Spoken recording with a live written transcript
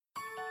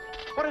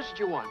What is it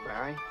you want,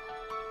 Barry?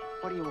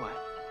 What do you want?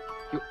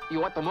 You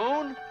want the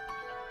moon?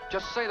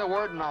 Just say the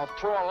word and I'll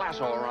throw a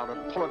lasso around it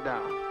and pull it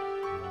down.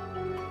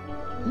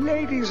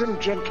 Ladies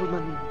and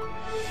gentlemen,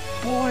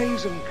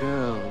 boys and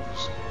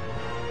girls,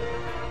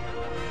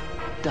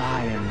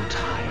 dying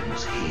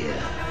times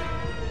here.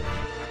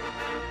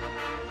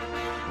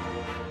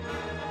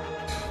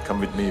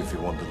 Come with me if you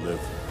want to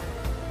live.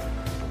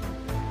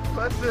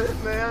 That's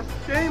it, man.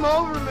 Game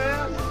over,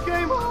 man.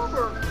 Game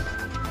over.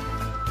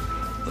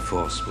 The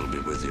Force will be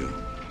with you,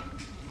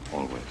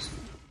 always.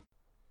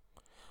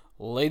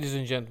 Ladies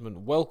and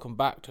gentlemen, welcome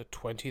back to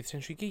 20th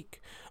Century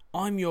Geek.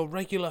 I'm your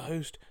regular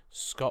host,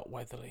 Scott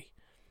Weatherly,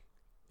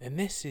 and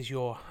this is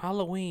your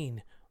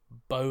Halloween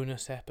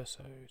bonus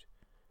episode.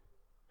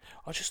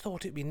 I just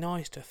thought it'd be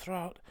nice to throw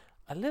out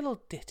a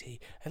little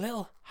ditty, a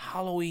little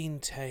Halloween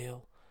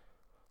tale.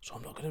 So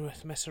I'm not going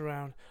to mess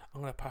around. I'm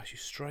going to pass you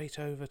straight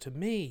over to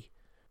me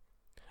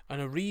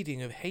and a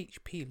reading of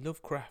H.P.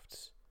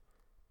 Lovecraft's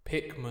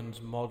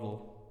Pickman's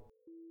Model.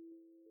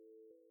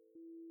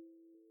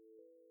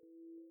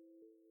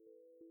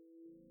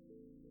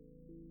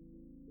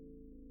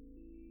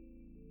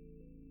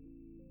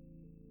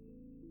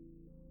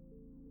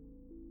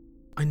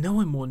 I know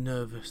I'm more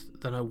nervous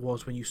than I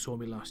was when you saw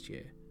me last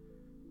year,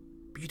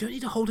 but you don't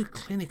need to hold a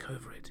clinic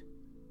over it.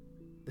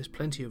 There's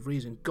plenty of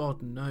reason,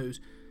 God knows,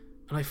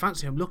 and I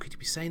fancy I'm lucky to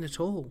be sane at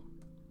all.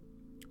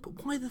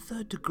 But why the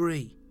third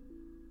degree?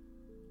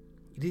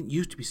 You didn't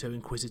used to be so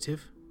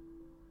inquisitive.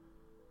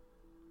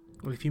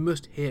 Well, if you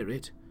must hear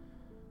it,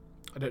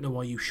 I don't know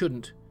why you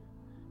shouldn't.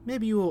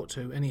 Maybe you ought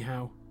to,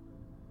 anyhow.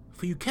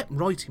 For you kept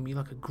writing me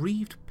like a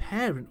grieved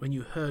parent when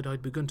you heard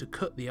I'd begun to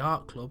cut the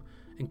art club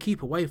and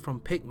keep away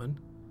from Pickman.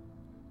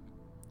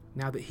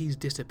 Now that he's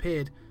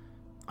disappeared,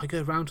 I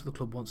go round to the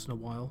club once in a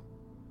while,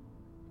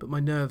 but my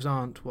nerves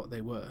aren't what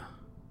they were.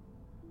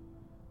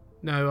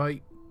 No,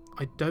 I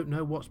don't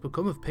know what's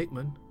become of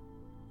Pickman,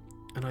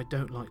 and I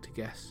don't like to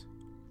guess.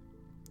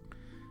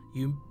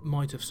 You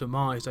might have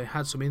surmised I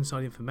had some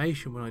inside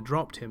information when I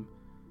dropped him,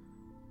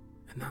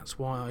 and that's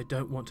why I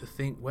don't want to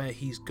think where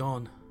he's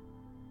gone.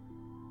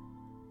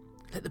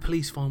 Let the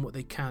police find what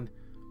they can.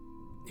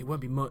 It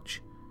won't be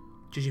much,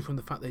 judging from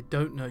the fact they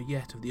don't know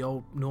yet of the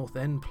old North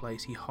End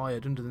place he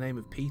hired under the name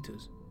of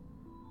Peters.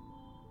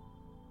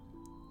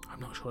 I'm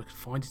not sure I could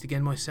find it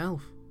again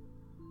myself.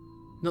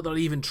 Not that I'd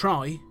even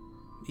try,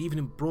 even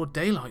in broad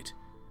daylight.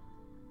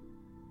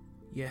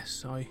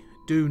 Yes, I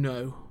do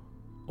know,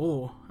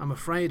 or I'm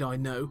afraid I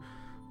know,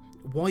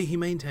 why he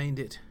maintained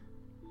it.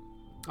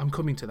 I'm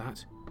coming to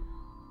that,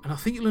 and I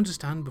think you'll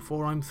understand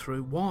before I'm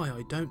through why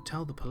I don't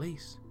tell the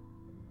police.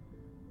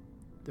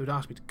 They would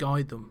ask me to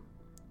guide them,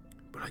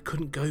 but I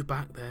couldn't go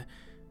back there,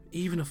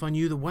 even if I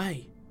knew the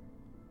way.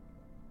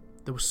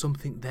 There was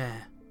something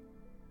there.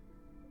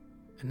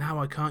 And now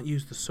I can't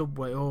use the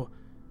subway and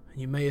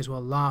you may as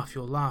well laugh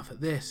your laugh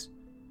at this,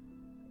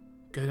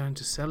 go down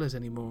to Sellers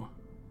anymore.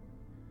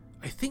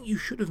 I think you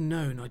should have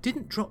known I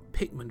didn't drop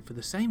Pickman for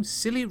the same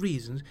silly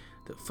reasons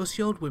that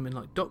fussy old women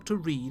like Dr.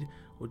 Reed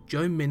or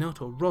Joe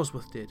Minot or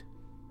Rosworth did.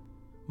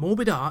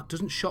 Morbid art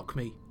doesn't shock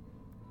me.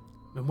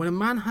 And when a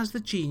man has the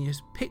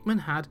genius Pickman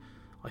had,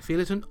 I feel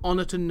it an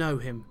honour to know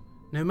him,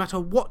 no matter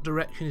what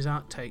direction his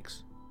art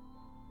takes.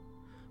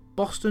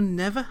 Boston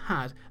never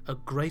had a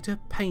greater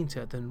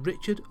painter than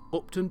Richard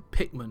Upton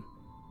Pickman.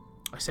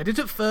 I said it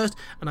at first,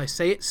 and I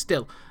say it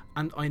still,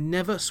 and I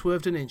never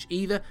swerved an inch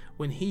either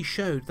when he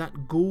showed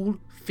that ghoul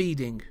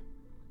feeding.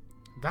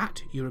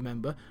 That, you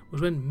remember,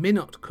 was when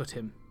Minot cut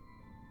him.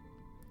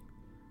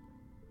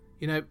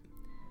 You know,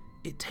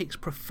 it takes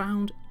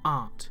profound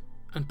art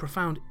and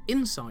profound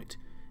insight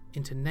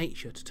into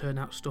nature to turn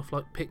out stuff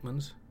like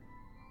Pickman's.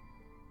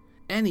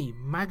 Any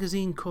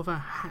magazine cover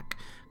hack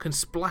can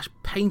splash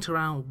paint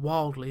around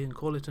wildly and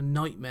call it a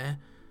nightmare,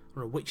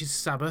 or a witch's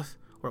sabbath,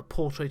 or a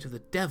portrait of the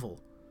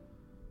devil.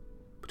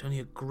 But only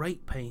a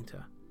great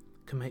painter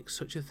can make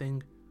such a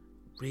thing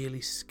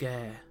really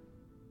scare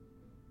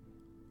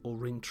or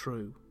ring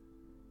true.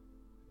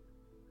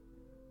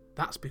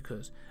 That's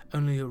because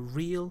only a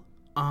real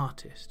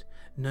artist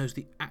knows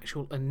the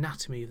actual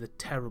anatomy of the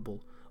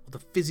terrible or the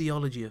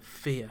physiology of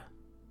fear.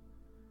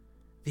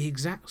 The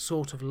exact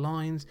sort of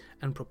lines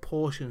and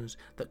proportions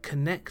that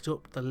connect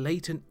up the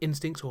latent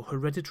instincts or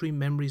hereditary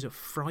memories of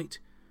fright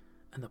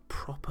and the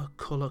proper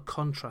colour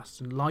contrasts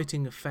and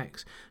lighting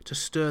effects to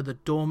stir the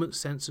dormant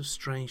sense of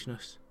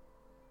strangeness.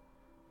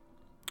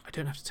 I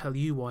don't have to tell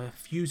you why a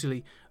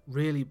Fuseli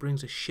really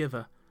brings a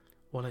shiver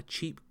while a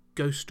cheap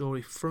ghost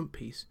story front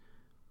piece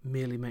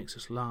merely makes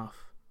us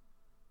laugh.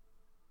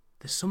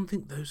 There's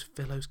something those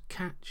fellows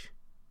catch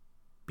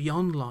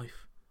beyond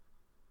life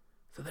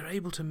that they're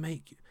able to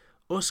make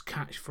us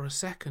catch for a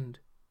second.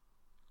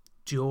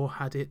 Jaw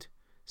had it,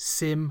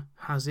 Sim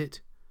has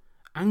it,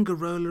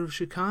 Angarola of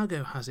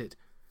Chicago has it,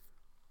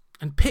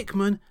 and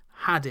Pickman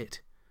had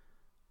it,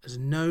 as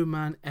no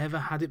man ever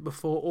had it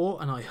before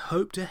or, and I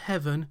hope to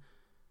heaven,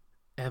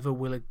 ever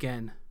will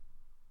again.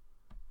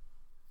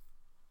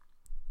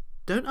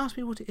 Don't ask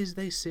me what it is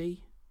they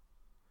see.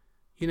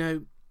 You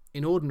know,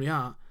 in ordinary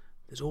art,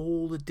 There's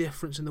all the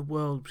difference in the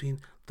world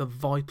between the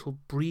vital,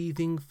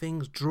 breathing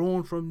things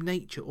drawn from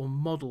nature or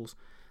models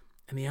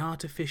and the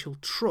artificial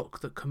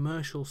truck that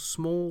commercial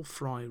small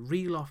fry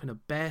reel off in a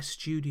bare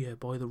studio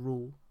by the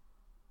rule.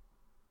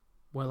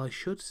 Well, I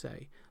should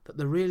say that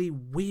the really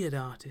weird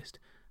artist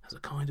has a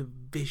kind of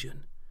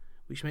vision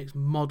which makes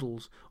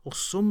models or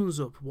summons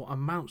up what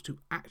amounts to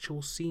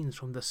actual scenes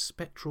from the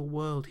spectral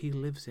world he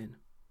lives in.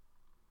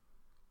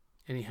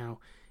 Anyhow,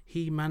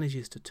 he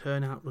manages to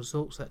turn out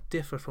results that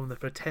differ from the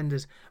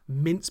pretender's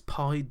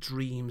mince-pie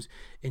dreams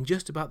in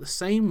just about the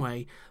same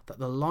way that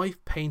the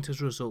life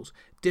painter's results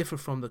differ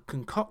from the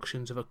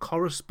concoctions of a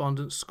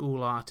correspondence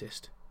school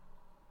artist.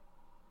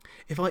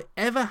 If I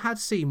ever had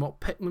seen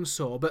what Pickman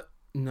saw, but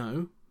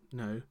no.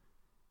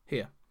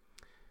 Here,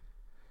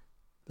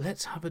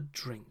 let's have a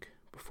drink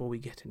before we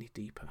get any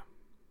deeper.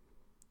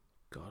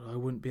 God, I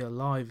wouldn't be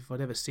alive if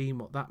I'd ever seen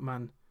what that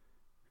man,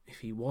 if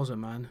he was a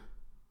man,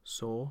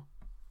 saw.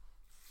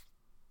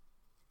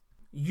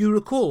 You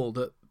recall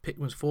that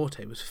Pickman's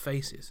forte was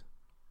faces.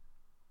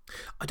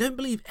 I don't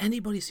believe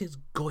anybody since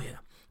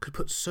Goya could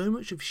put so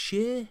much of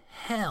sheer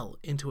hell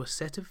into a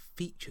set of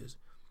features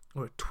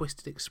or a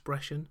twisted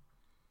expression.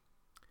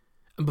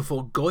 And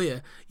before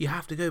Goya, you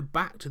have to go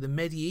back to the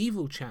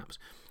medieval chaps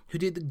who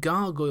did the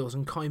gargoyles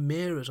and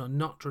chimeras on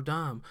Notre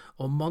Dame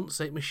or Mont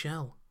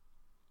Saint-Michel.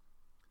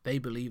 They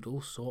believed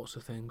all sorts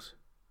of things.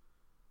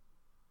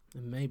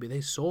 And maybe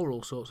they saw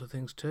all sorts of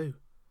things too.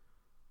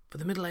 For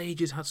the Middle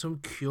Ages had some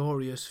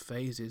curious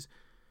phases.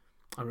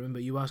 I remember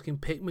you asking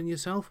Pickman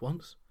yourself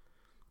once,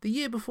 the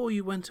year before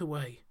you went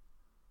away,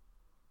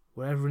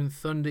 wherever in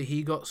thunder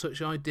he got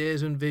such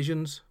ideas and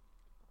visions.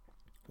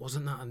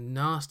 Wasn't that a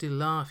nasty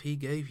laugh he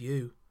gave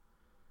you?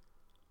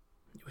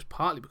 It was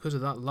partly because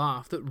of that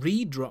laugh that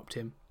Reed dropped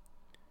him.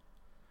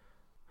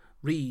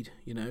 Reed,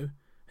 you know,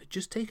 had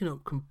just taken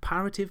up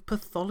comparative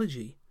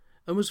pathology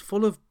and was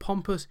full of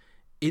pompous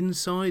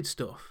inside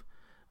stuff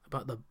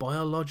about the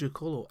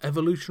biological or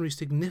evolutionary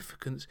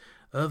significance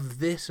of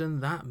this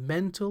and that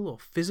mental or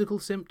physical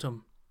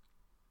symptom.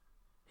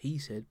 He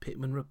said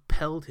Pickman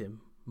repelled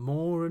him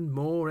more and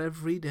more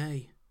every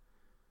day,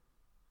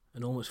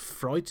 and almost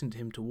frightened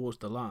him towards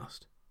the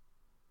last.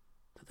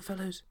 That the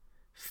fellow's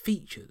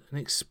features and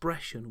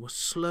expression were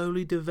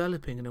slowly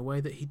developing in a way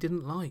that he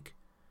didn't like,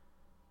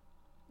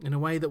 in a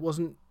way that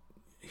wasn't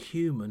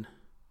human.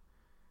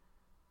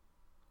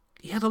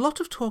 He had a lot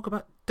of talk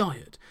about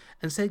diet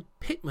and said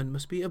Pickman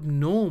must be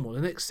abnormal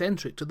and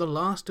eccentric to the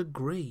last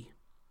degree.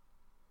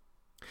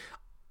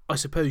 I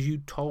suppose you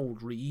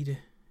told Reed,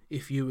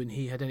 if you and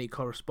he had any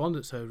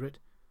correspondence over it,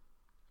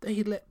 that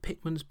he'd let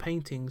Pickman's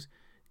paintings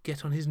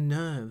get on his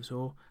nerves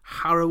or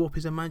harrow up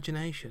his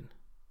imagination.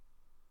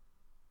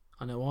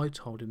 I know I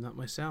told him that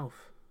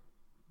myself,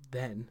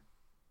 then.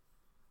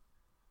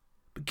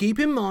 But keep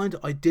in mind,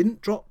 I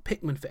didn't drop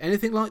Pickman for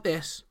anything like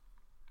this.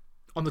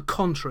 On the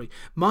contrary,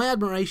 my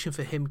admiration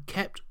for him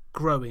kept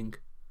growing.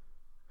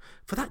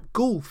 For that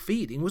ghoul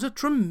feeding was a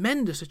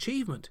tremendous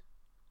achievement.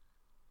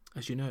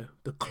 As you know,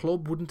 the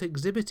club wouldn't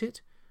exhibit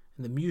it,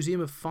 and the Museum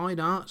of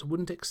Fine Arts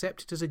wouldn't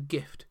accept it as a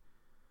gift.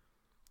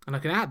 And I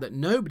can add that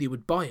nobody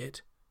would buy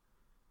it.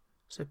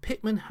 So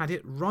Pickman had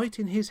it right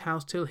in his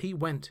house till he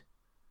went.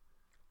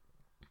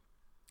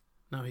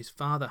 Now his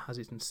father has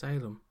it in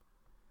Salem.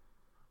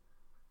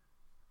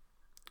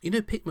 You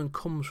know Pickman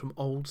comes from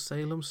old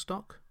Salem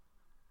stock.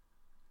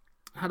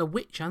 Had a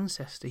witch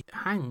ancestor,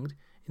 hanged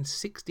in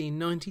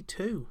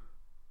 1692.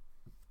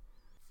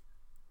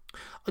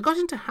 I got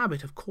into the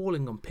habit of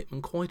calling on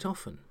Pickman quite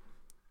often,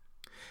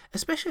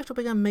 especially after I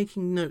began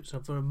making notes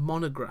of a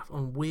monograph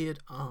on weird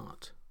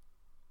art.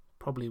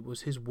 Probably it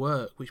was his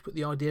work which put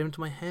the idea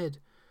into my head.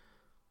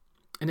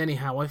 And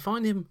anyhow, I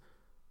find him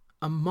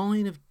a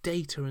mine of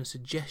data and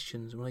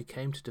suggestions when I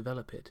came to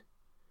develop it.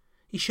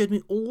 He showed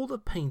me all the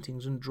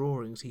paintings and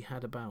drawings he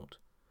had about,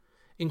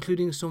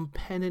 including some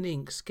pen and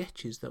ink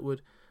sketches that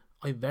would,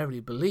 I verily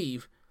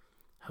believe,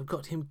 have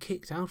got him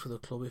kicked out of the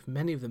club if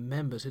many of the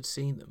members had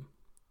seen them.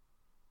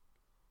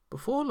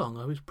 Before long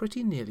I was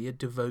pretty nearly a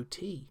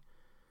devotee,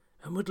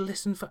 and would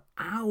listen for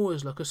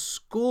hours like a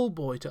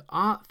schoolboy to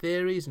art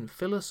theories and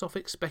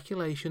philosophic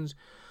speculations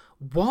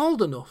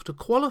wild enough to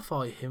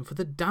qualify him for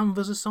the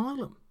Danvers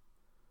Asylum.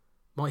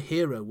 My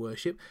hero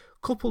worship,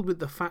 coupled with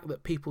the fact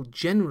that people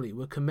generally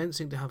were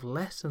commencing to have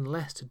less and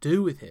less to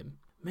do with him,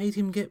 made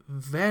him get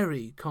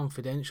very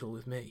confidential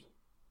with me.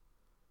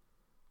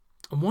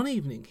 And one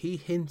evening he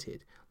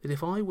hinted that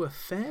if I were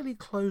fairly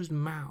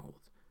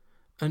closed-mouthed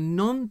and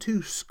none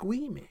too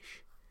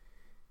squeamish,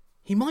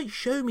 he might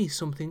show me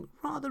something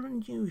rather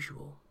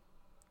unusual.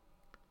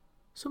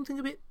 Something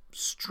a bit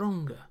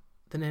stronger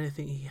than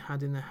anything he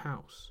had in the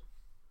house.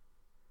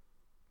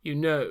 You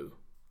know,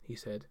 he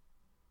said,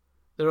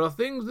 there are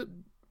things that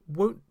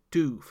won't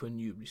do for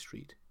Newbury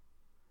Street.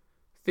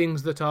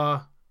 Things that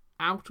are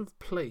out of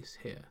place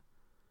here.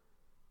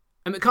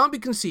 And that can't be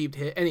conceived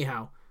here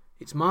anyhow.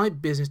 It's my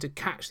business to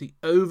catch the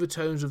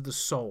overtones of the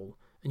soul,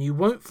 and you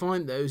won't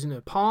find those in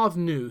a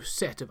parvenu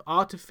set of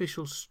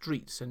artificial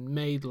streets and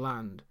made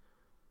land.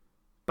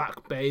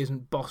 Back Bay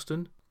isn't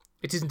Boston,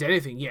 It isn't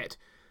anything yet,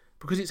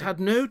 because it's had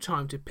no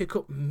time to pick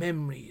up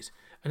memories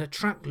and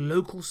attract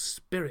local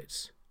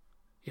spirits.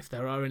 If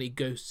there are any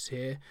ghosts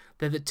here,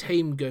 they're the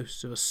tame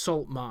ghosts of a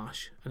salt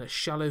marsh and a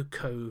shallow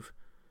cove.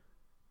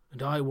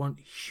 And I want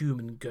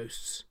human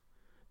ghosts.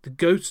 The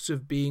ghosts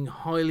of being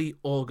highly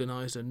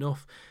organised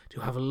enough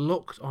to have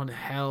looked on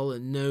hell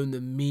and known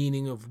the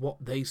meaning of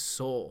what they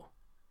saw.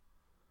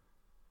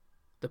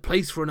 The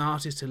place for an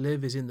artist to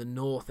live is in the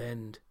North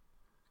End.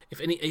 If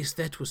any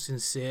aesthete was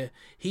sincere,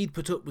 he'd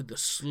put up with the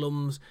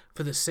slums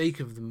for the sake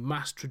of the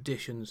mass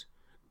traditions.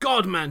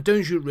 God, man,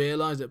 don't you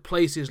realise that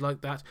places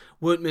like that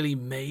weren't merely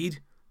made,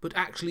 but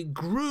actually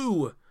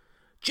grew?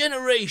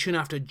 Generation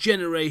after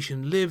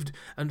generation lived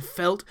and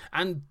felt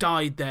and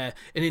died there,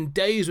 and in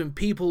days when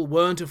people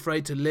weren't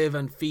afraid to live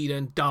and feed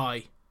and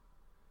die.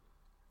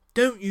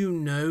 Don't you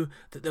know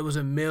that there was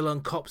a mill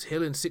on Copp's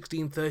Hill in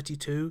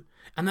 1632,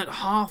 and that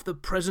half the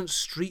present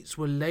streets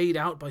were laid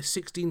out by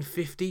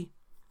 1650?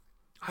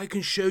 I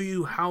can show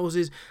you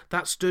houses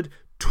that stood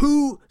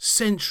 2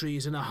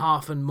 centuries and a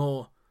half and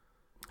more.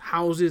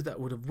 Houses that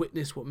would have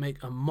witnessed what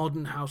make a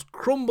modern house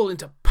crumble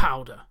into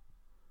powder.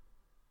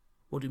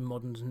 What do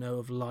moderns know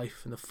of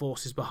life and the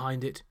forces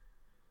behind it?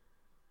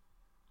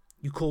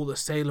 You call the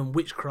Salem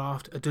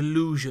witchcraft a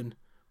delusion,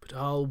 but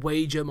I'll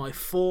wager my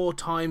 4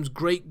 times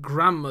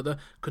great-grandmother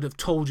could have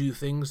told you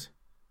things.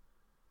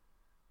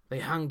 They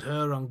hanged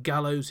her on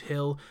Gallows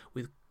Hill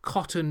with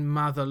Cotton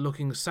Mather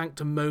looking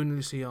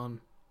sanctimoniously on.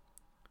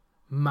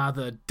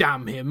 Mather,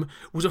 damn him,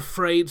 was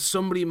afraid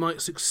somebody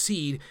might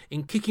succeed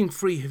in kicking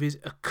free of his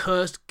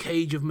accursed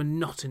cage of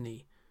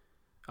monotony.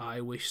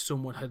 I wish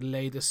someone had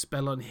laid a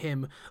spell on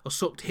him or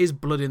sucked his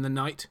blood in the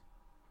night.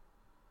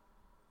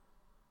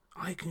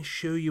 I can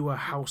show you a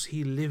house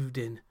he lived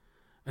in,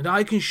 and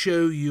I can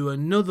show you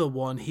another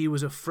one he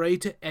was afraid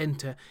to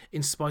enter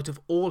in spite of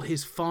all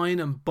his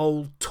fine and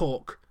bold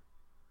talk.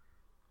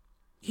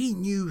 He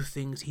knew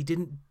things he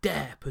didn't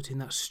dare put in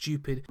that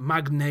stupid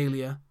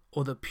Magnalia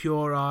or the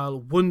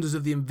puerile Wonders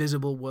of the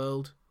Invisible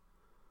World.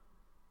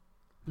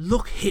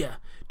 Look here,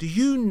 do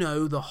you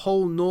know the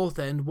whole North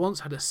End once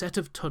had a set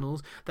of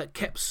tunnels that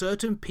kept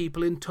certain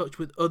people in touch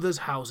with others'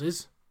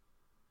 houses?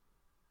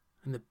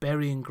 And the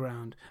burying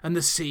ground, and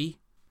the sea?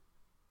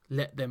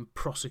 Let them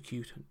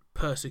prosecute and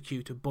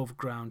persecute above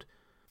ground.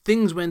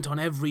 Things went on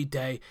every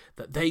day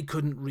that they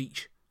couldn't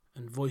reach,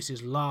 and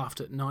voices laughed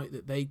at night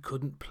that they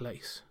couldn't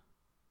place.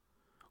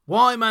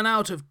 Why, man,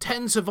 out of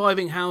 10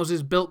 surviving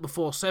houses built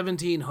before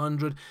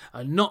 1700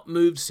 and not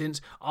moved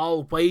since,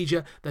 I'll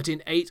wager that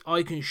in 8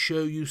 I can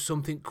show you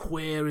something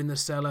queer in the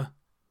cellar.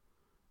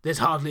 There's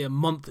hardly a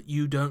month that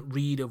you don't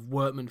read of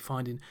workmen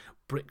finding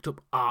bricked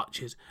up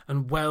arches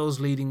and wells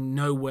leading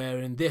nowhere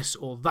in this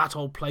or that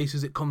old place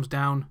as it comes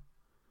down.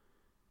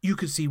 You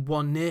could see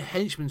one near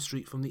Henchman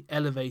Street from the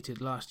Elevated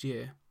last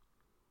year.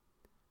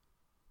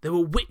 There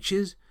were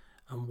witches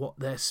and what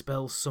their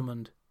spells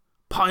summoned.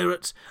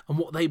 Pirates and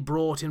what they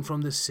brought in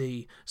from the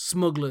sea,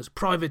 smugglers,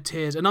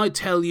 privateers, and I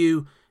tell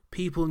you,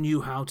 people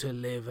knew how to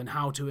live and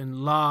how to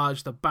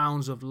enlarge the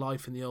bounds of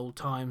life in the old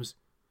times.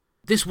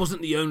 This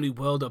wasn't the only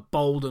world a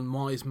bold and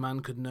wise man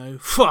could know.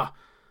 Pfah!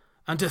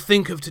 And to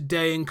think of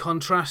today in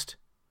contrast,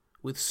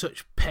 with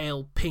such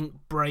pale pink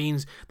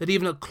brains that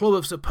even a club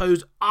of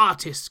supposed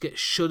artists gets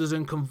shudders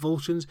and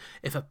convulsions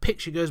if a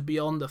picture goes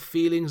beyond the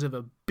feelings of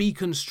a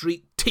Beacon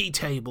Street tea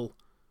table.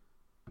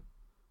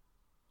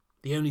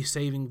 The only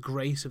saving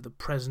grace of the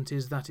present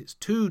is that it's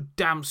too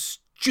damn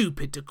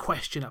stupid to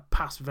question a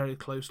past very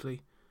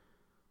closely.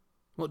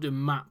 What do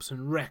maps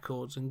and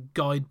records and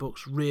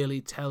guidebooks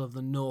really tell of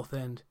the North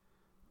End?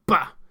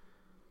 Bah!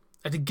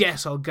 At a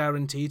guess I'll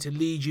guarantee to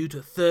lead you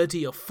to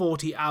 30 or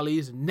 40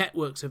 alleys and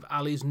networks of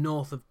alleys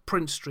north of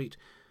Prince Street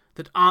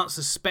that aren't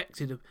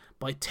suspected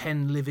by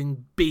 10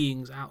 living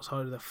beings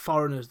outside of the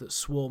foreigners that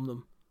swarm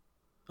them.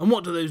 And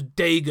what do those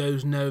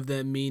Dagos know of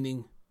their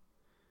meaning?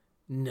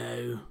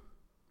 No.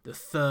 The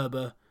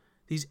Thurber,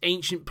 these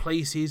ancient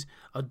places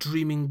are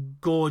dreaming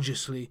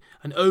gorgeously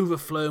and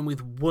overflowing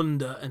with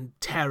wonder and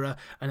terror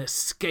and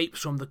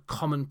escapes from the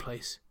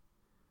commonplace.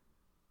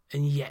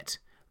 And yet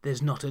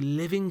there's not a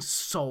living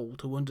soul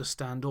to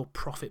understand or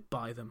profit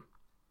by them.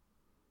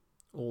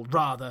 Or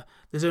rather,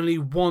 there's only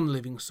one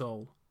living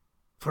soul,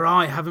 for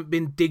I haven't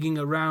been digging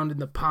around in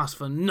the past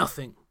for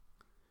nothing.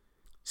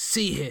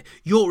 See here,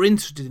 you're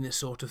interested in this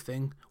sort of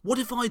thing. What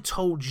if I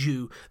told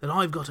you that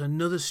I've got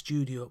another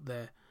studio up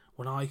there,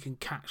 when I can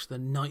catch the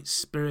night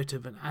spirit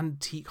of an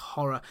antique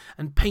horror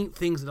and paint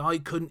things that I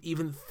couldn't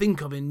even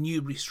think of in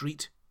Newbury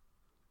Street?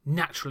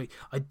 Naturally,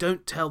 I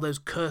don't tell those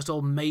cursed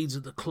old maids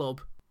at the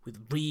club,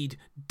 with Reed,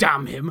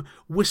 damn him,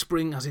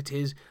 whispering as it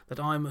is that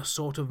I'm a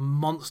sort of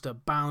monster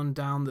bound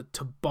down the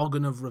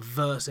toboggan of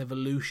reverse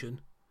evolution.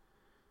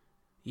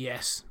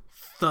 Yes,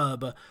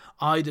 Thurber,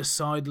 I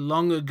decided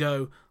long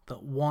ago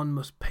that one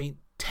must paint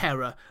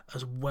terror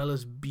as well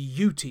as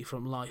beauty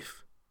from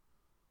life.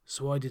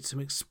 So I did some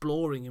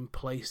exploring in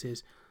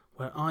places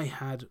where I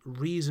had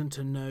reason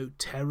to know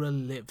terror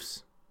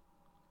lives.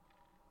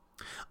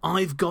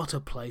 I've got a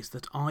place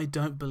that I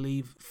don't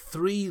believe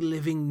 3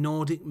 living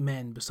Nordic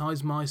men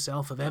besides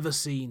myself have ever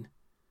seen.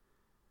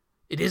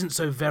 It isn't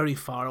so very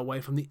far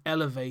away from the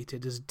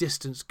elevated as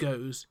distance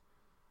goes,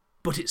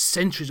 but it's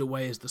centuries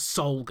away as the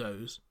soul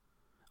goes.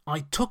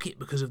 I took it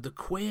because of the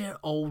queer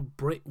old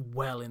brick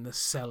well in the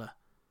cellar.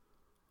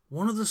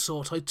 One of the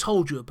sort I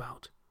told you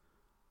about.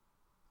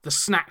 The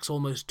snacks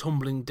almost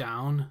tumbling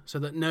down so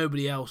that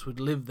nobody else would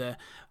live there,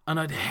 and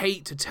I'd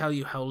hate to tell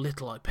you how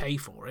little I pay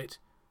for it.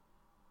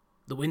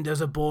 The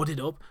windows are boarded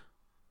up,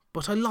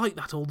 but I like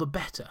that all the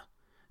better,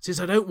 since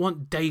I don't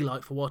want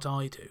daylight for what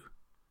I do.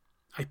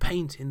 I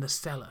paint in the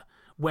cellar,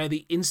 where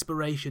the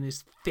inspiration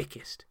is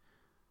thickest,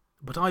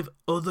 but I've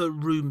other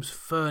rooms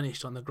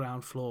furnished on the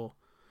ground floor.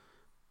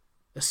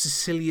 The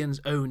Sicilians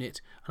own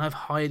it, and I've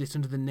hired it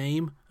under the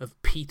name of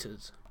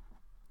Peter's.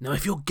 Now,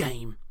 if you're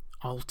game,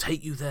 I'll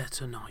take you there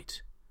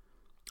tonight.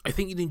 I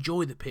think you'd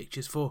enjoy the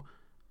pictures, for,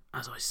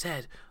 as I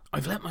said,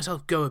 I've let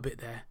myself go a bit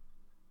there.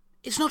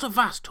 It's not a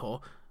vast tour.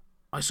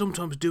 I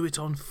sometimes do it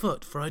on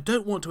foot, for I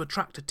don't want to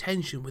attract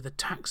attention with a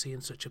taxi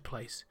in such a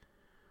place.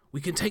 We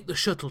can take the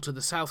shuttle to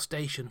the South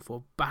Station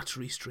for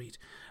Battery Street,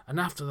 and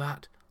after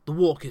that, the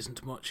walk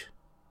isn't much.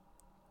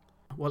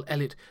 Well,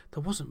 Elliot,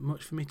 there wasn't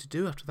much for me to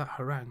do after that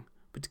harangue,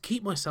 but to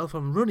keep myself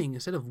on running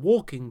instead of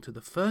walking to the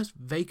first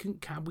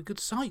vacant cab we could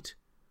sight.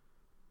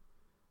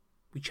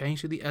 We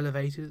changed to the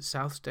elevated at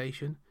South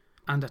Station,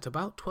 and at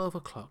about 12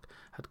 o'clock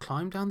had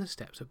climbed down the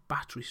steps of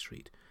Battery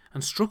Street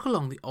and struck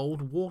along the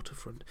old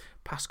waterfront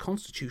past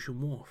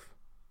Constitution Wharf.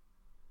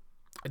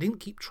 I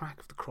didn't keep track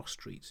of the cross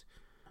streets,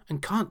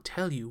 and can't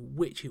tell you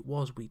which it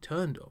was we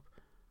turned up,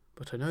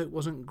 but I know it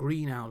wasn't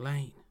Greenough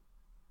Lane.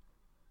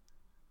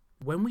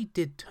 When we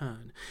did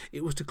turn,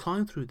 it was to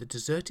climb through the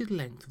deserted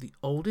length of the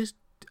oldest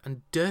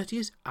and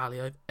dirtiest alley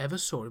I've ever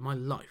saw in my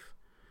life,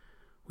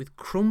 with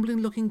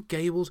crumbling-looking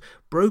gables,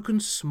 broken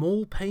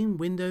small-pane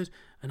windows,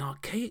 and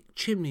archaic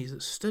chimneys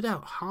that stood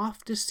out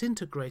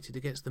half-disintegrated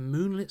against the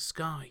moonlit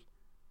sky.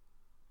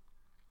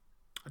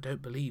 I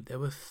don't believe there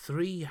were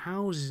 3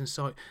 houses in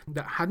sight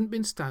that hadn't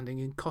been standing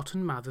in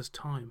Cotton Mather's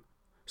time.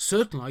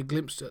 Certainly I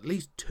glimpsed at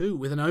least 2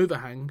 with an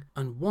overhang,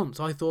 and once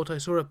I thought I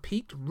saw a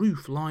peaked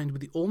roof lined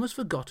with the almost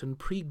forgotten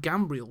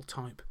pre-Gambriel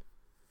type,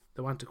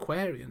 though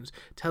antiquarians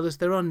tell us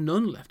there are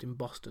none left in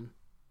Boston.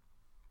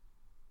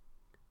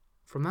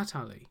 From that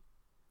alley,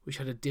 which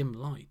had a dim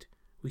light,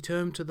 we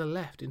turned to the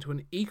left into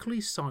an equally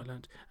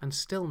silent and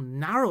still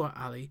narrower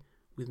alley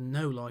with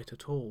no light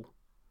at all,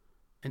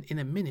 and in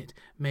a minute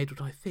made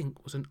what I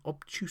think was an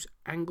obtuse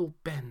angled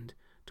bend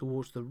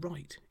towards the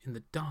right in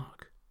the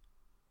dark.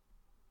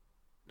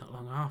 Not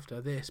long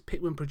after this,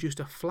 Pitman produced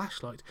a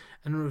flashlight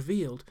and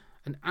revealed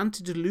an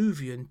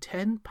antediluvian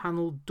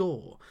 10-panelled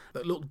door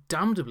that looked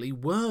damnably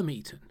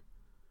worm-eaten.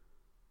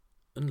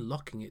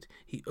 Unlocking it,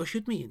 he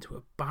ushered me into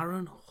a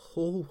barren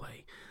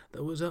hallway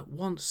that was at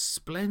once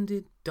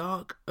splendid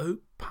dark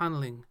oak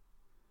panelling.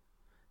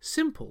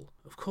 Simple,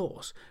 of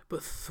course,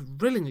 but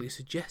thrillingly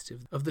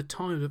suggestive of the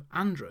times of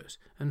Andros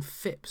and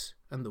Phipps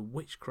and the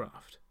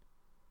witchcraft.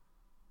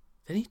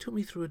 Then he took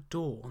me through a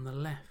door on the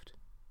left,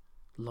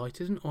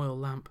 lighted an oil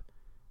lamp,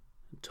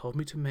 and told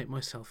me to make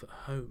myself at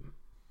home.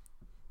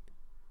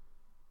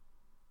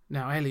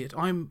 Now, Elliot,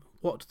 I'm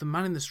what the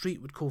man in the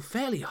street would call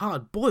fairly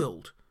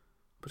hard-boiled,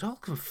 but I'll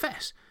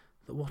confess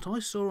that what I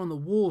saw on the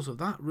walls of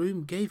that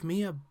room gave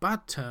me a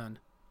bad turn.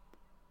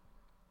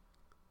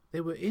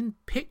 They were in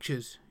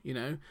pictures, you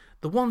know,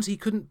 the ones he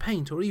couldn't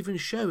paint or even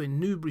show in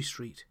Newbury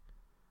Street.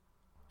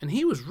 And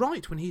he was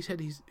right when he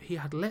said he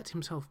had let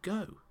himself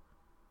go.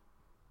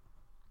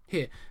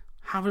 Here,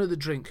 have another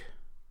drink.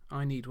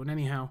 I need one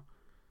anyhow.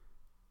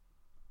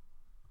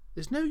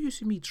 There's no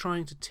use in me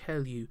trying to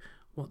tell you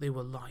what they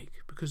were like,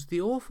 because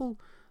the awful,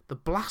 the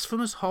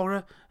blasphemous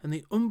horror, and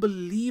the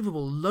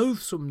unbelievable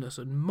loathsomeness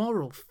and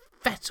moral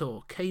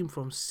fetor came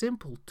from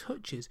simple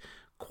touches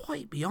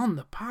quite beyond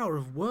the power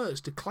of words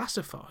to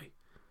classify.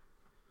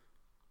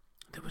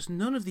 There was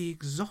none of the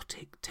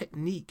exotic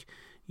technique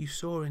you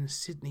saw in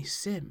Sidney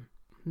Sim,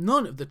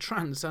 none of the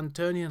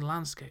trans-Antonian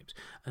landscapes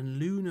and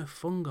lunar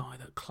fungi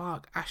that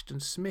Clark Ashton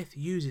Smith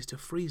uses to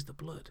freeze the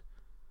blood.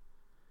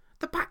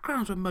 The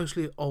backgrounds were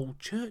mostly old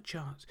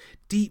churchyards,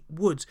 deep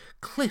woods,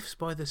 cliffs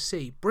by the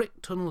sea, brick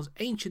tunnels,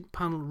 ancient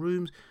panelled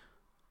rooms,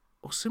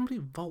 or simply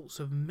vaults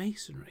of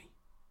masonry.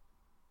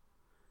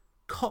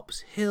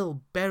 Copp's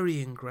Hill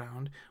burying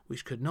ground,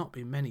 which could not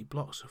be many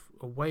blocks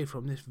away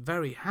from this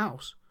very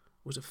house,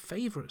 was a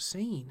favourite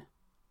scene.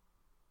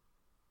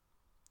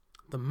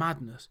 The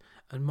madness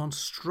and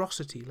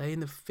monstrosity lay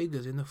in the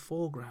figures in the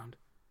foreground,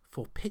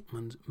 for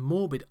Pitman's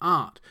morbid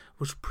art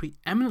was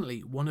preeminently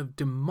one of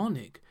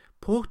demonic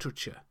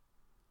portraiture.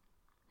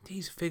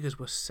 These figures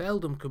were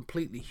seldom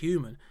completely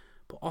human,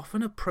 but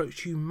often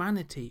approached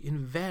humanity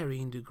in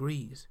varying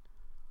degrees.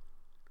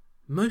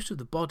 Most of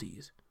the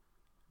bodies,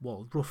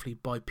 while roughly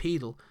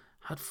bipedal,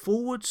 had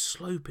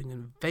forward-sloping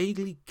and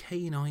vaguely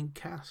canine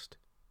cast.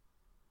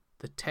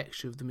 The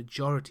texture of the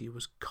majority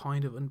was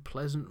kind of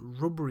unpleasant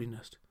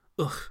rubberiness.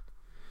 Ugh,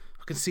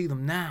 I can see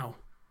them now.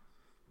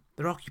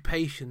 Their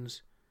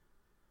occupations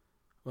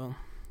Well,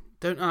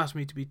 don't ask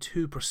me to be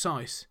too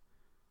precise.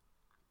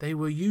 They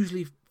were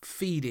usually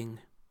feeding.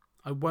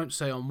 I won't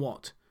say on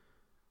what.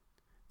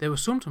 They were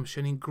sometimes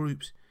shown in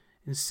groups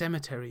in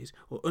cemeteries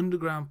or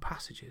underground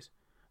passages,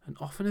 and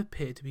often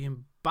appeared to be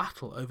in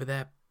battle over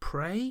their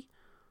prey,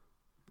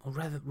 or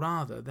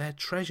rather their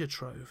treasure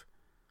trove.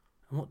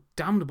 And what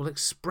damnable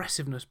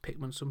expressiveness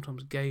Pickman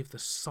sometimes gave the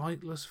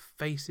sightless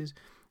faces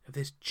of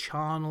this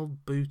charnel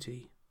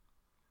booty.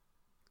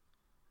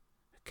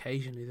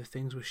 Occasionally the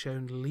things were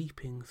shown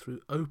leaping through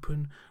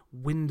open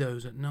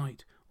windows at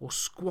night, or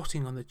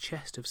squatting on the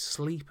chest of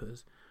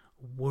sleepers,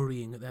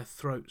 worrying at their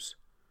throats.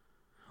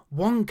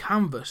 One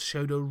canvas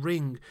showed a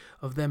ring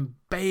of them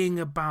baying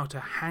about a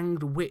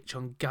hanged witch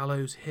on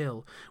Gallows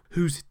Hill,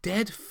 whose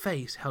dead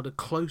face held a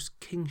close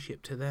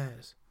kinship to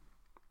theirs.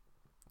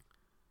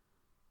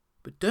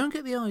 But don't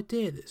get the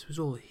idea that this was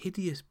all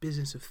hideous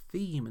business of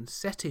theme and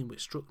setting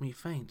which struck me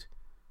faint.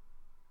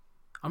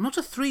 I'm not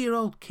a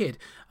 3-year-old kid,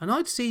 and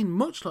I'd seen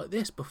much like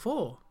this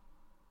before.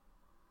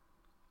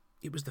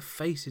 It was the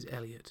faces,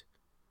 Elliot.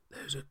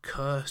 Those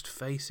accursed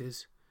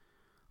faces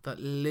that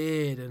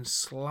leered and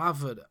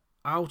slavered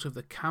out of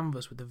the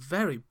canvas with the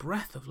very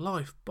breath of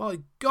life. By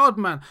God,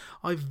 man,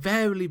 I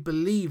verily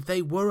believe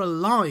they were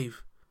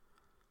alive.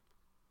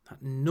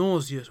 That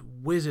nauseous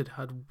wizard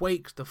had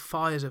waked the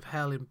fires of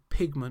hell in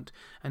pigment,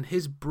 and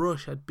his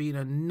brush had been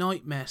a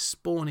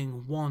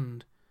nightmare-spawning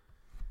wand.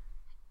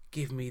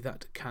 Give me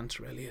that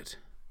decanter, Elliot.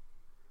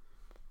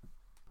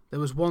 There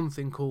was one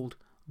thing called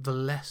The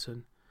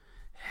Lesson.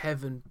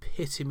 Heaven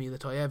pity me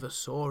that I ever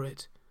saw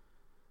it.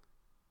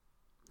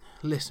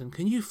 Listen,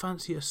 can you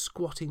fancy a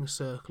squatting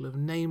circle of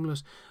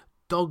nameless,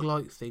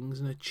 dog-like things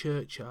in a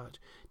churchyard,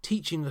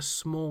 teaching a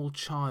small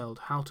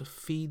child how to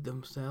feed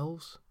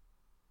themselves?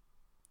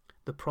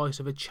 The price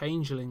of a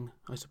changeling,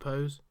 I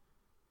suppose.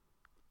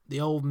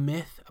 The old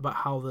myth about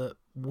how the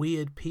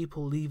weird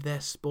people leave their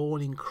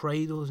spawn in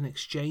cradles in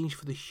exchange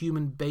for the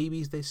human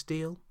babies they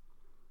steal.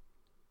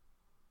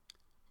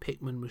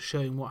 Pickman was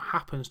showing what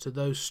happens to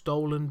those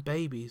stolen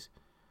babies,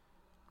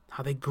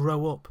 how they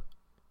grow up.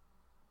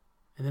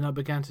 And then I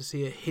began to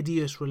see a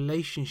hideous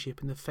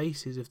relationship in the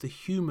faces of the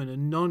human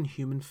and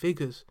non-human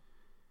figures.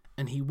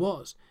 And he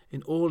was,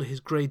 in all his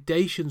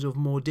gradations of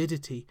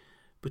morbidity,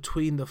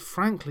 between the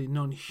frankly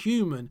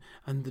non-human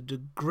and the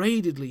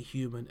degradedly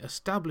human,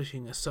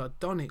 establishing a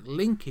sardonic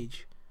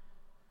linkage,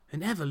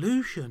 an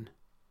evolution.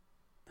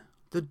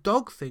 The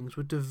dog things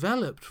were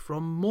developed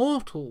from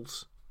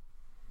mortals.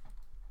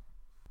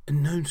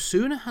 And no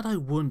sooner had I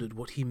wondered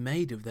what he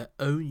made of their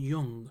own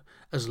young,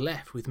 as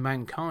left with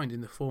mankind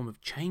in the form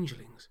of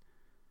changelings,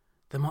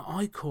 than my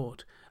eye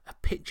caught a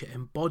picture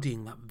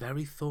embodying that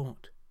very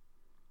thought.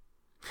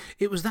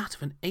 It was that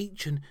of an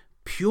ancient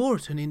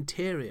Puritan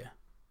interior,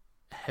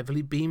 a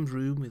heavily beamed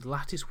room with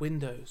lattice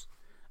windows,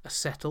 a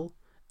settle,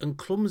 and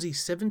clumsy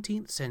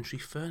 17th century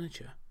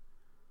furniture,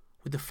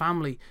 with the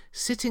family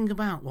sitting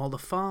about while the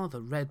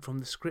father read from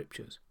the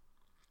scriptures.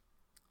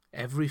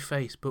 Every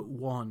face but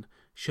one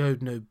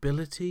showed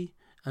nobility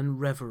and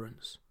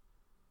reverence,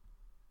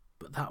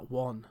 but that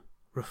one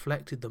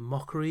reflected the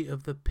mockery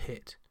of the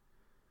pit.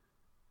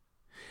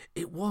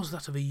 It was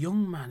that of a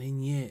young man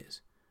in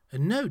years,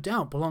 and no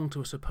doubt belonged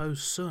to a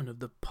supposed son of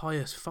the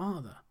pious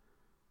father,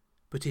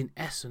 but in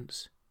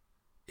essence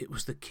it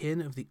was the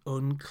kin of the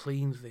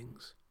unclean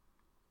things.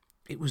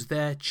 It was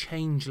their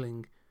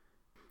changeling.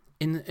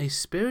 In a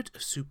spirit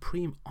of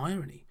supreme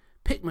irony,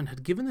 Pickman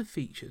had given the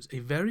features a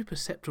very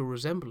perceptible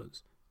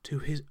resemblance to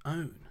his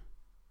own.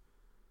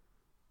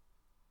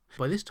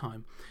 By this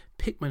time,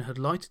 Pickman had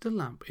lighted a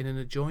lamp in an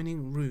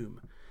adjoining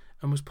room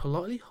and was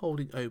politely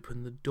holding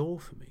open the door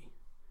for me,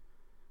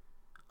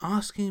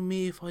 asking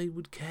me if I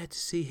would care to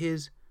see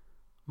his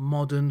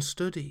modern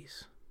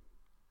studies.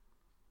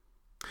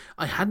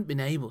 I hadn't been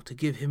able to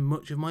give him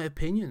much of my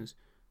opinions.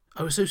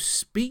 I was so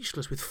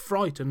speechless with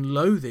fright and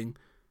loathing,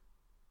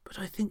 but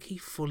I think he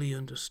fully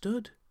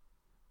understood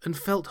and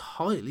felt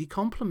highly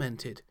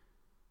complimented.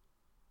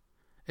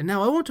 And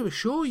now I want to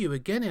assure you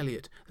again,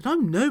 Elliot, that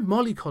I'm no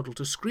mollycoddle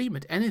to scream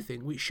at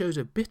anything which shows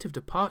a bit of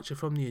departure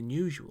from the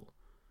unusual.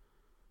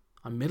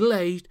 I'm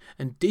middle-aged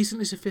and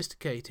decently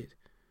sophisticated,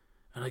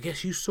 and I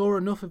guess you saw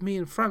enough of me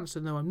in France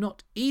to know I'm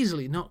not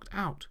easily knocked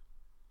out.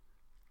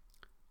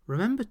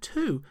 Remember,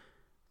 too,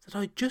 that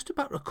I just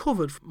about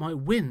recovered from my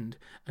wind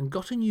and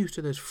gotten used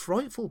to those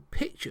frightful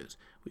pictures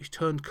which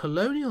turned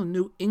colonial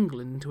New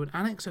England into an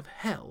annex of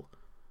hell.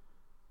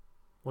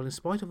 Well, in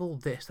spite of all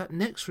this, that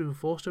next room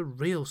forced a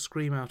real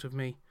scream out of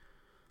me,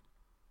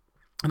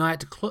 and I had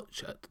to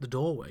clutch at the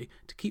doorway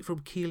to keep from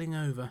keeling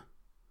over.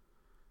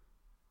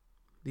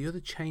 The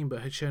other chamber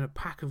had shown a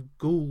pack of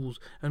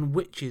ghouls and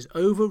witches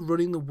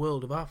overrunning the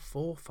world of our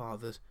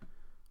forefathers,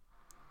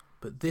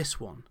 but this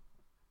one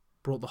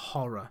brought the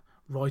horror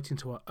right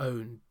into our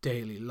own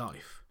daily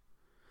life.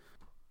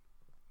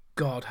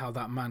 God, how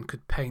that man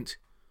could paint!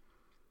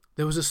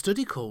 There was a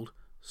study called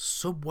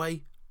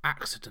Subway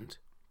Accident,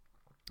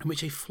 in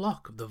which a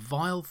flock of the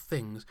vile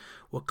things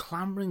were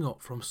clambering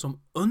up from some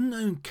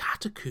unknown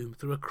catacomb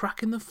through a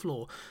crack in the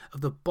floor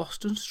of the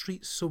Boston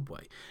Street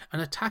subway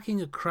and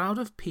attacking a crowd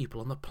of people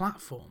on the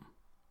platform.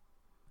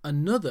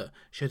 Another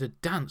showed a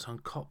dance on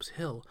Copp's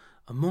Hill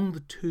among the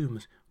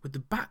tombs with the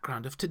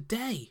background of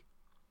today.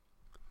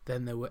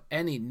 Then there were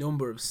any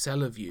number of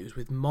cellar views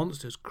with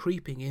monsters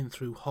creeping in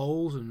through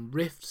holes and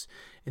rifts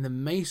in the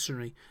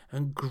masonry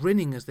and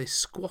grinning as they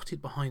squatted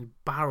behind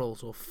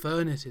barrels or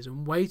furnaces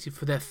and waited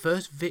for their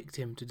first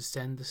victim to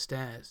descend the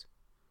stairs.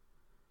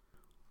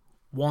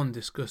 One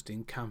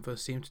disgusting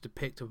canvas seemed to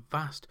depict a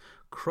vast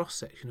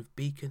cross-section of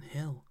Beacon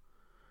Hill,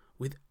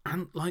 with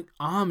ant-like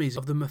armies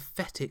of the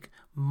mephitic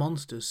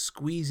monsters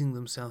squeezing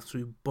themselves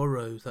through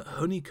burrows that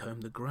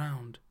honeycombed the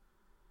ground.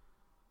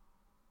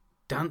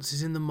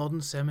 Dances in the modern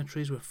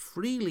cemeteries were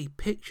freely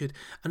pictured,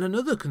 and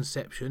another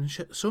conception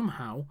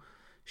somehow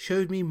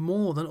showed me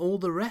more than all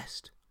the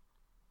rest.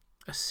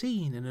 A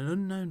scene in an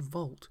unknown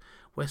vault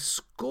where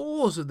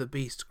scores of the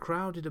beasts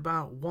crowded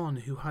about one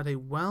who had a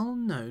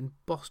well-known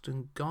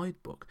Boston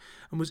guidebook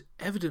and was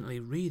evidently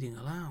reading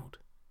aloud.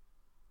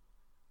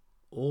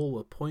 All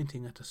were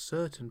pointing at a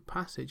certain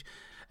passage,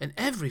 and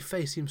every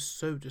face seemed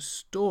so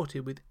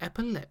distorted with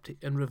epileptic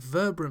and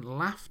reverberant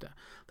laughter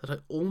that I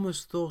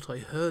almost thought I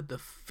heard the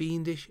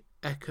fiendish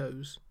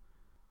echoes.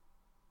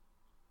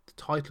 The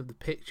title of the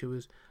picture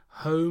was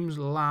Holmes,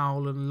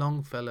 Lowell and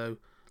Longfellow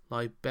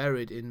Lie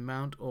Buried in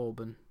Mount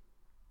Auburn.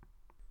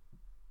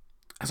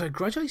 As I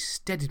gradually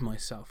steadied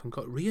myself and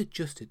got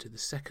readjusted to the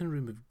second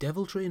room of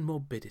deviltry and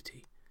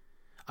morbidity,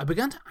 I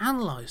began to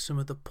analyse some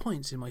of the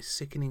points in my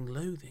sickening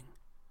loathing.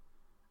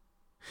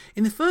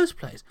 In the first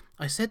place,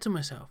 I said to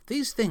myself,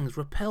 these things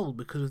repelled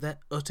because of their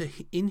utter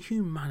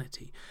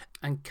inhumanity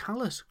and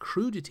callous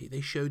crudity they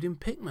showed in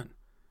Pickman.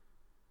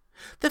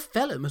 The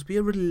fellow must be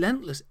a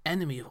relentless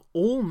enemy of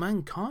all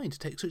mankind to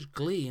take such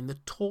glee in the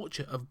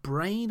torture of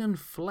brain and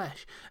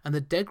flesh and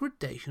the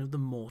degradation of the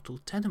mortal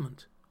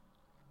tenement.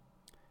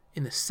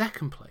 In the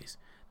second place,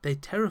 they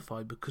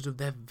terrified because of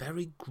their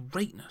very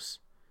greatness.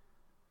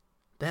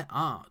 Their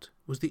art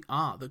was the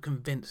art that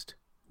convinced.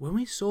 When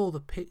we saw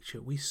the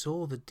picture, we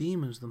saw the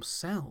demons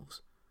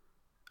themselves,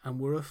 and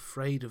were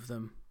afraid of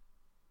them.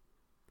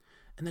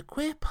 And the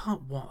queer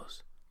part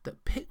was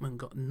that Pickman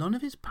got none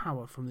of his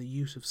power from the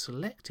use of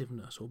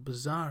selectiveness or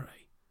bizarre.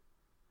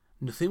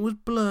 Nothing was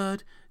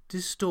blurred,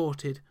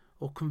 distorted,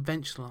 or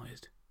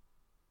conventionalized.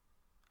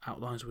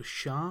 Outlines were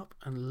sharp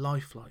and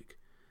lifelike,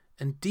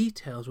 and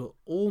details were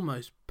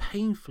almost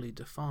painfully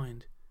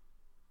defined.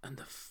 And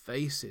the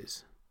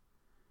faces...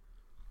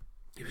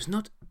 It was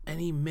not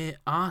any mere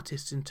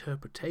artist's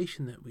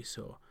interpretation that we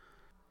saw.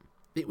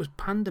 It was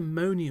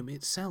pandemonium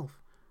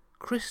itself,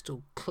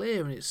 crystal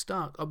clear in its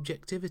stark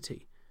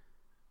objectivity.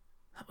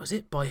 That was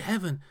it, by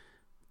heaven.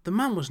 The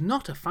man was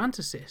not a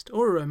fantasist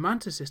or a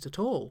romanticist at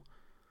all.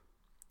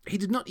 He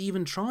did not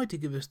even try to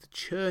give us the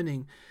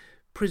churning,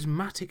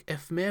 prismatic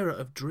ephemera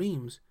of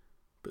dreams,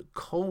 but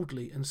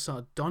coldly and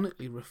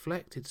sardonically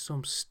reflected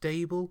some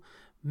stable,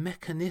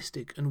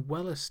 mechanistic and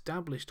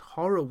well-established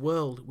horror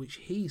world which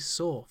he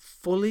saw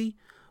fully,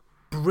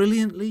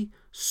 brilliantly,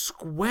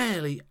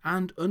 squarely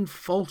and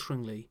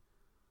unfalteringly.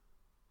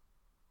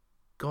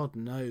 God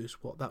knows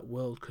what that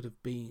world could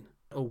have been,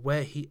 or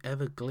where he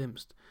ever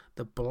glimpsed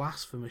the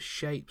blasphemous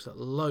shapes that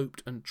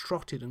loped and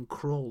trotted and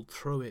crawled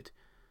through it.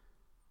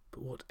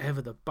 But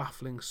whatever the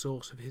baffling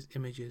source of his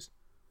images,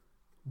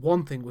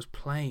 one thing was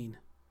plain.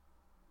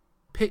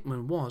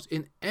 Pickman was,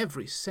 in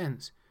every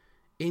sense,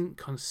 in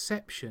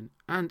conception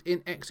and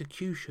in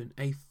execution,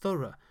 a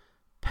thorough,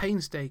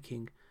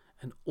 painstaking,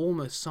 and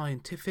almost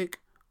scientific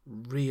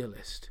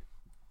realist.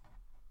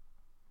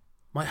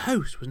 My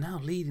host was now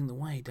leading the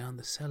way down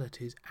the cellar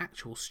to his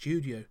actual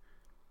studio,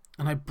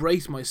 and I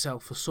braced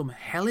myself for some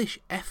hellish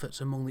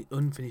efforts among the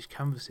unfinished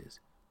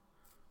canvases.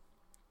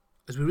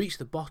 As we reached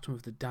the bottom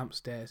of the damp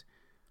stairs,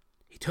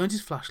 he turned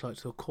his flashlight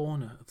to a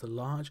corner of the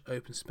large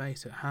open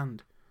space at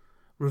hand,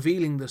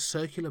 revealing the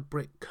circular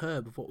brick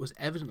curb of what was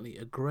evidently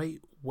a great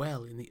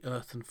well in the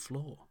earthen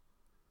floor.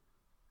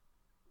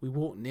 We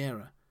walked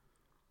nearer,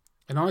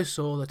 and I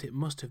saw that it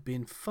must have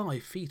been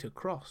 5 feet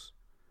across,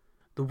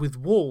 though with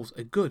walls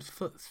a good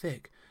foot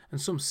thick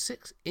and some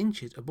 6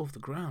 inches above the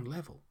ground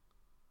level.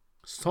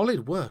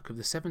 Solid work of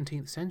the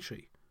 17th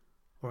century,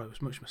 or I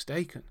was much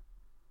mistaken.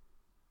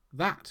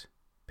 That,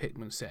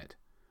 Pickman said,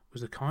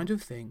 was the kind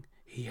of thing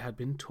he had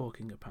been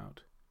talking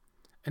about.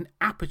 An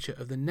aperture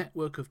of the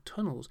network of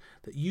tunnels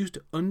that used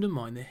to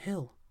undermine the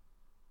hill.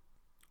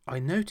 I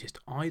noticed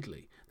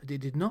idly that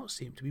it did not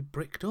seem to be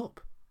bricked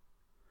up,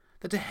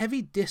 that a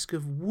heavy disc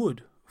of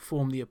wood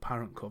formed the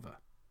apparent cover.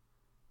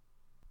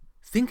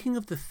 Thinking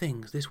of the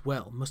things this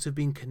well must have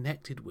been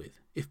connected with,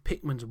 if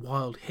Pickman's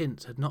wild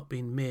hints had not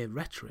been mere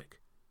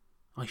rhetoric,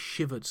 I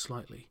shivered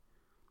slightly,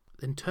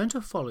 then turned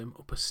to follow him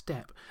up a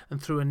step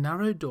and through a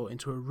narrow door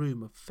into a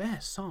room of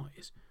fair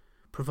size,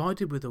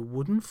 provided with a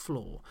wooden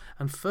floor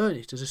and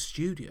furnished as a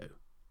studio.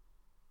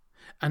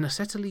 An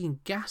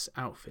acetylene gas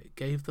outfit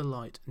gave the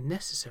light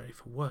necessary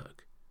for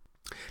work.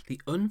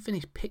 The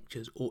unfinished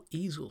pictures or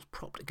easels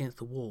propped against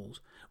the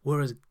walls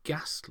were as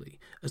ghastly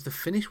as the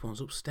finished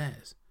ones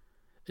upstairs,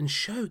 and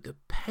showed the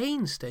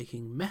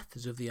painstaking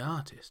methods of the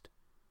artist.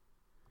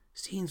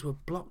 Scenes were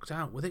blocked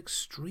out with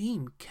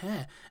extreme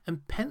care,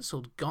 and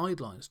penciled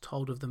guidelines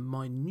told of the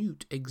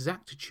minute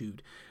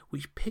exactitude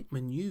which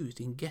Pickman used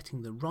in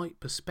getting the right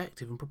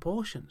perspective and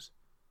proportions.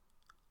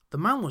 The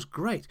man was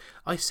great.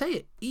 I say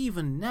it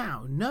even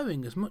now,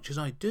 knowing as much as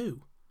I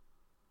do.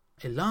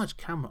 A large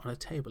camera on a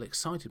table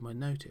excited my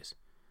notice,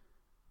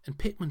 and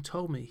Pickman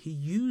told me he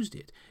used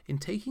it in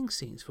taking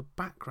scenes for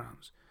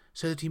backgrounds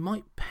so that he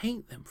might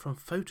paint them from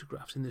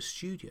photographs in the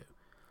studio,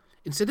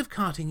 instead of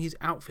carting his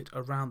outfit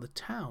around the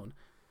town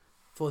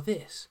for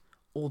this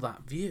or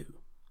that view.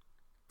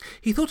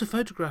 He thought a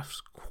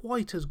photograph's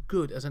quite as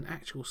good as an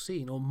actual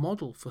scene or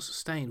model for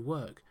sustained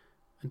work,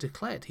 and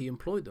declared he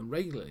employed them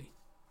regularly.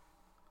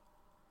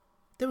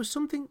 There was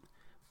something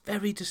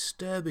very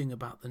disturbing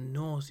about the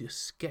nauseous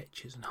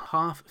sketches and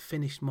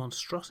half-finished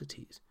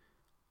monstrosities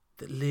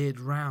that leered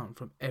round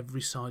from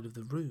every side of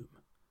the room.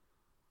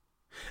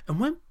 And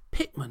when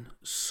Pickman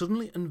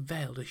suddenly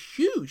unveiled a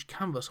huge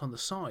canvas on the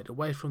side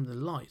away from the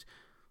light,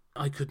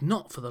 I could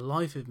not for the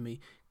life of me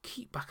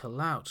keep back a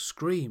loud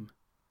scream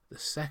the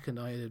second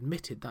I had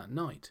admitted that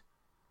night.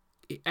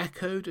 It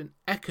echoed and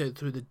echoed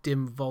through the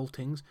dim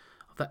vaultings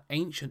of that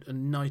ancient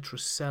and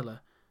nitrous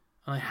cellar,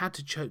 and I had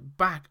to choke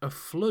back a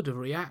flood of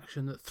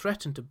reaction that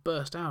threatened to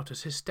burst out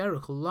as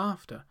hysterical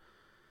laughter.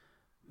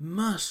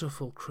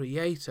 Merciful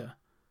Creator!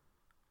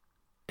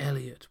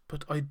 Elliot,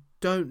 but I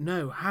don't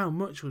know how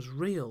much was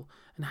real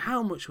and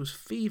how much was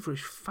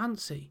feverish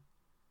fancy.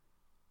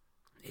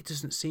 It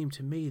doesn't seem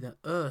to me that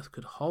Earth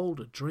could hold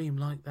a dream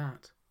like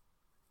that.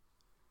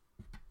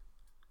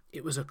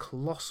 It was a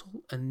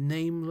colossal and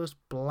nameless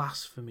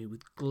blasphemy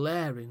with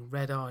glaring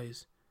red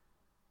eyes,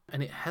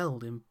 and it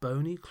held in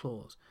bony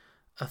claws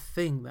a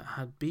thing that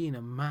had been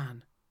a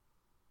man,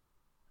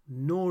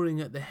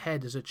 gnawing at the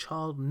head as a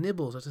child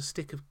nibbles at a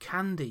stick of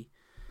candy.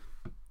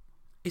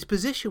 Its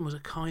position was a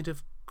kind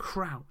of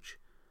crouch,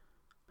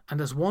 and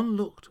as one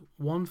looked,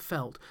 one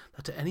felt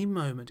that at any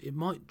moment it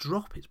might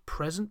drop its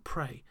present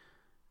prey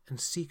and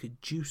seek a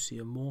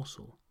juicier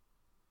morsel.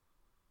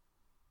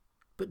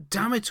 But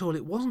damn it all,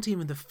 it wasn't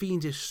even the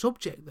fiendish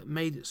subject that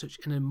made it such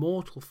an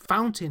immortal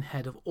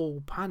fountainhead of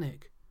all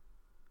panic.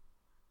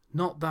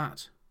 Not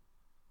that,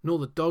 nor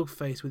the dog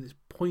face with its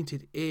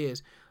pointed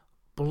ears,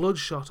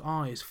 bloodshot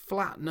eyes,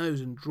 flat nose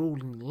and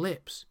drooling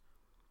lips.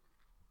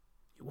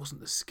 It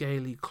wasn't the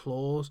scaly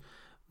claws,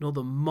 nor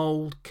the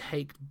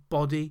mould-caked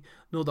body,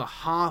 nor the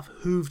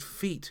half-hooved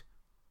feet.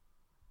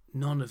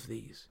 None of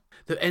these,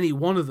 though any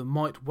one of them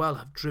might well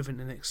have driven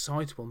an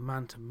excitable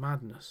man to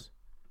madness.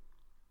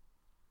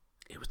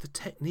 It was the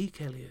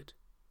technique, Elliot.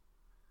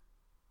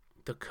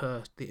 The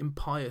cursed, the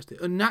impious,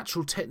 the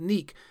unnatural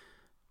technique.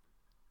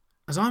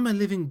 As I'm a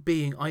living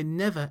being, I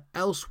never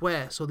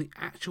elsewhere saw the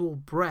actual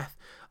breath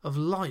of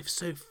life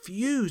so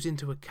fused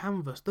into a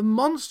canvas. The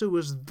monster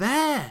was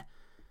there.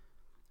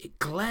 It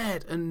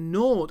glared and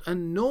gnawed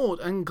and gnawed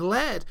and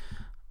glared,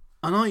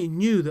 and I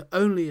knew that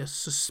only a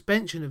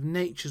suspension of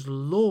nature's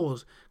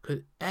laws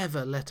could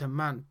ever let a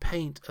man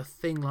paint a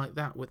thing like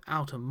that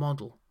without a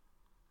model,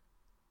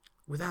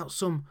 without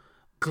some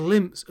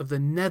glimpse of the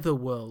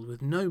netherworld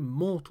which no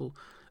mortal,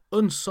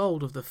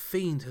 unsouled of the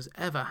fiend, has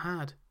ever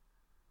had.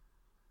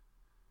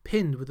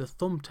 Pinned with a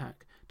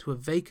thumbtack to a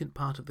vacant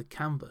part of the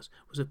canvas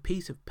was a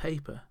piece of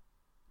paper,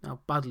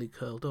 now badly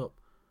curled up.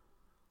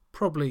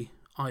 Probably,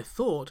 I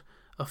thought,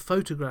 a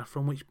photograph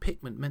from which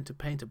Pickman meant to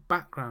paint a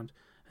background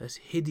as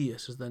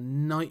hideous as the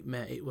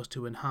nightmare it was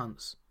to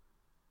enhance.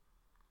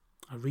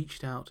 I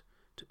reached out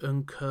to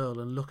uncurl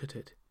and look at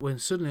it, when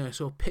suddenly I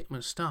saw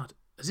Pickman start,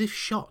 as if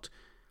shot.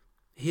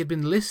 He had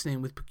been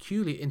listening with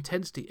peculiar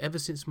intensity ever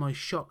since my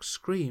shocked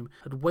scream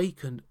had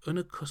wakened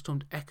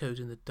unaccustomed echoes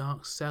in the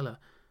dark cellar,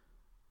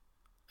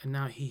 and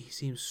now he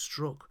seemed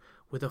struck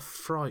with a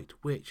fright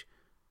which,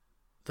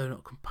 though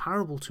not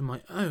comparable to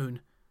my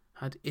own,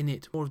 had in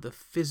it more of the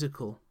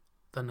physical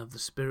than of the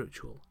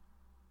spiritual.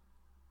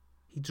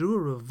 He drew a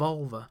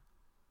revolver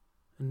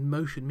and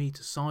motioned me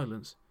to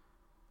silence,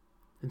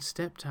 then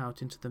stepped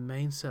out into the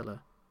main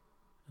cellar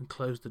and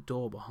closed the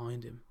door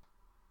behind him.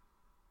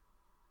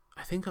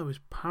 I think I was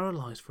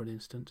paralysed for an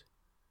instant.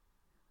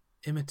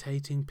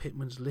 Imitating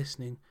Pickman's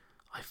listening,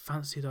 I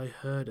fancied I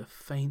heard a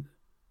faint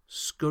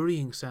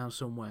scurrying sound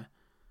somewhere,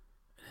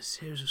 and a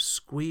series of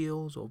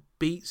squeals or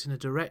beats in a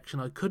direction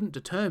I couldn't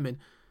determine.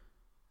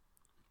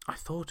 I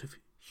thought of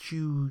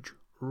huge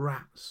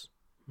rats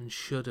and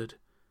shuddered.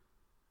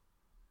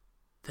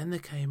 Then there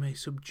came a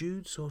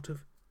subdued sort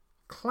of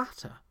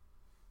clatter,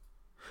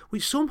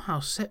 which somehow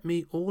set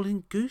me all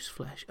in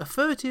gooseflesh, a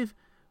furtive,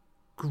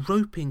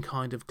 groping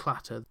kind of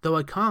clatter, though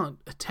I can't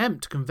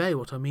attempt to convey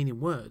what I mean in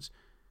words.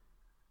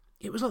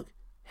 It was like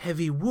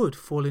heavy wood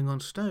falling on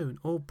stone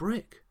or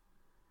brick.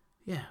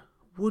 Yeah,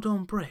 wood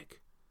on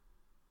brick.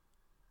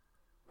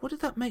 What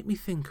did that make me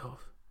think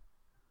of?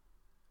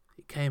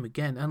 It came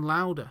again, and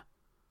louder,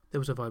 There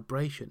was a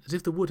vibration, as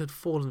if the wood had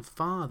fallen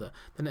farther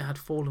than it had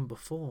fallen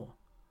before.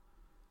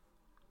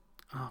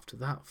 After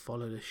that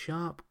followed a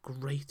sharp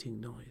grating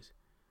noise,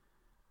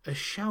 a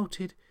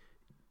shouted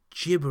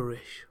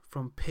gibberish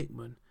from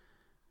Pickman,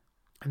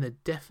 and the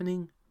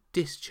deafening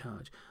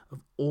discharge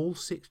of all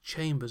 6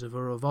 chambers of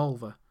a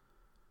revolver,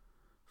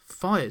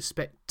 fired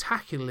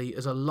spectacularly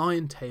as a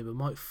lion tamer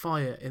might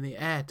fire in the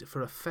air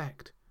for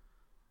effect.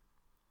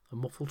 A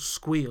muffled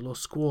squeal or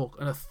squawk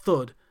and a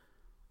thud,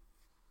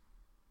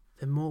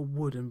 then more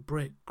wood and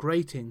brick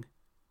grating,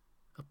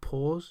 a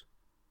pause,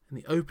 and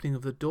the opening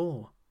of the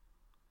door.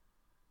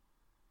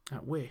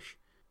 At which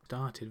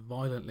started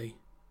violently.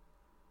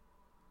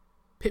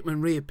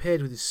 Pickman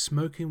reappeared with his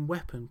smoking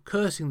weapon,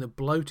 cursing the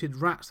bloated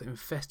rats that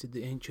infested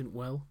the ancient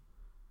well.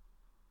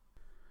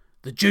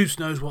 "The deuce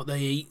knows what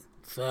they eat,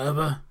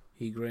 Thurber,"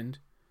 he grinned.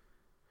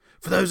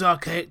 "For those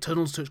archaic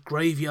tunnels touch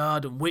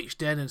graveyard and witch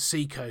den and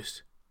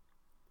seacoast.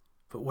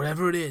 But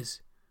whatever it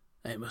is,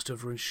 they must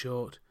have run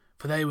short,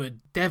 for they were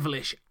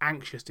devilish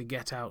anxious to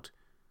get out.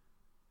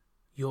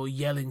 Your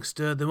yelling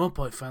stirred them up,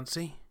 I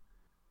fancy.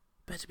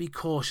 Better be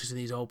cautious in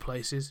these old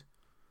places.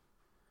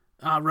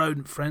 Our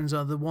rodent friends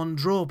are the one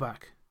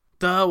drawback,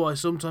 though I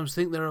sometimes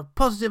think they're a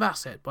positive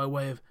asset by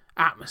way of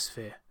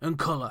atmosphere and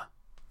colour."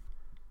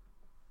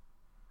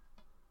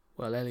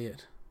 Well,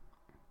 Elliot,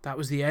 that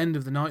was the end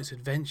of the night's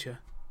adventure.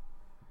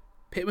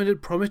 Pickman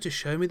had promised to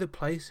show me the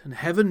place, and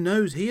heaven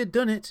knows he had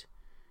done it.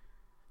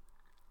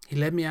 He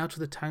led me out of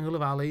the tangle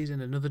of alleys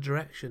in another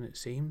direction, it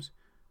seems,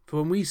 for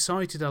when we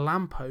sighted a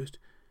lamppost,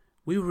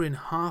 we were in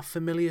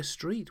half-familiar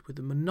street with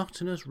the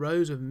monotonous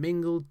rows of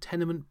mingled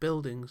tenement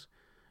buildings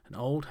and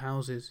old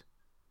houses.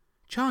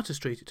 Charter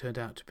Street it turned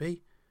out to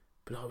be,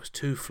 but I was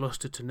too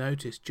flustered to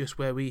notice just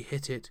where we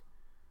hit it.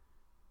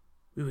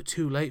 We were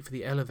too late for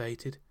the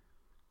elevated,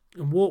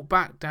 and walked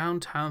back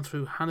downtown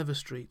through Hanover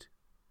Street.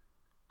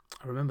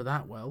 I remember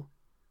that well.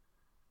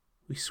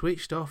 We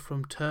switched off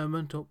from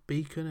Termont up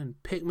Beacon,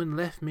 and Pickman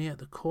left me at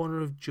the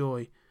corner of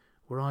Joy,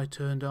 where I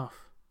turned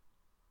off.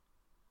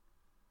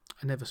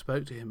 I never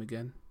spoke to him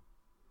again.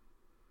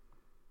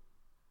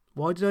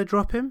 Why did I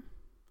drop him?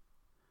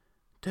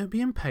 Don't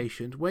be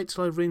impatient. Wait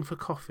till I ring for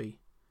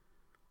coffee.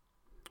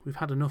 We've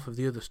had enough of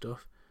the other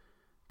stuff,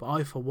 but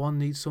I for one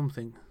need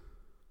something.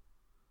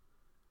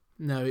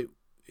 No,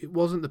 it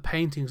wasn't the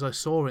paintings I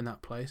saw in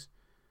that place,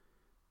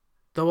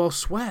 though I'll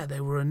swear they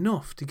were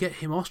enough to get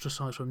him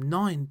ostracised from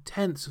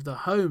 9/10 of the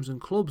homes and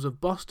clubs of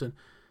Boston,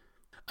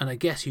 and I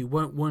guess you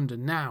won't wonder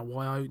now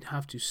why I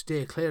have to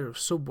steer clear of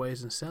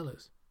subways and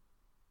cellars.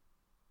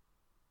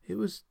 It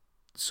was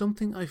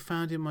something I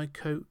found in my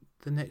coat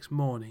the next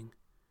morning.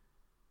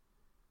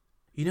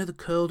 You know the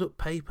curled up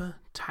paper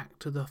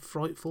tacked to the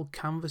frightful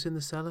canvas in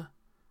the cellar?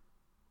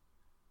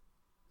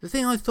 The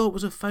thing I thought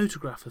was a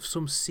photograph of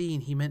some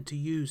scene he meant to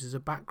use as a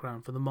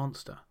background for the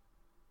monster.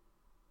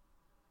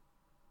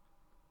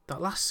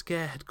 That last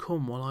scare had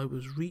come while I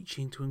was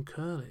reaching to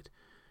uncurl it,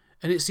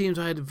 and it seems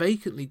I had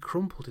vacantly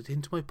crumpled it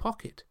into my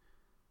pocket.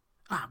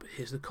 But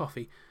here's the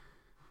coffee.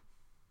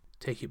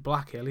 Take it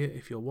black, Elliot,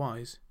 if you're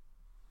wise.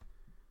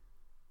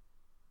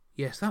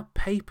 Yes, that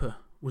paper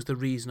was the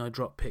reason I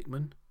dropped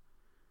Pickman.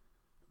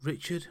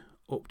 Richard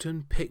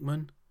Upton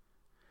Pickman,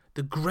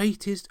 the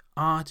greatest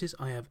artist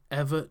I have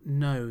ever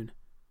known,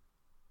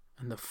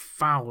 and the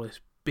foulest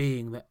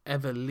being that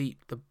ever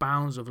leaped the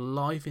bounds of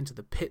life into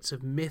the pits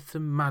of myth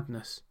and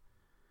madness.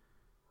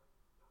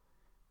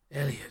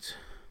 Elliot,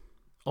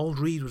 old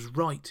Reed was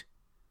right.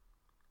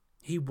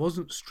 He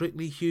wasn't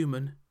strictly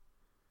human.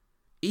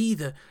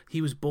 Either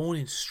he was born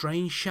in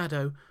strange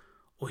shadow,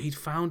 or he'd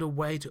found a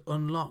way to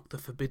unlock the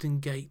forbidden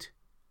gate.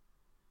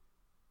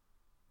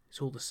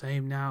 It's all the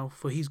same now,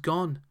 for he's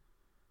gone,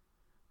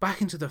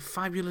 back into the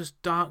fabulous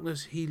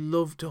darkness he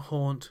loved to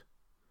haunt.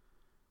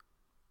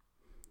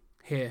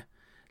 Here,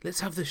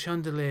 let's have the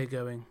chandelier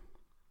going.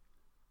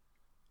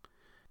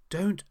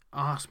 Don't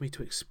ask me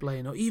to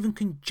explain or even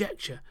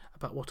conjecture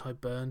about what I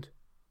burned.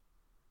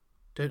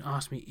 Don't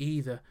ask me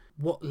either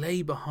what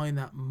lay behind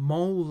that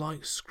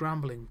mole-like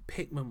scrambling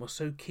Pickman was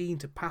so keen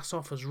to pass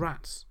off as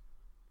rats.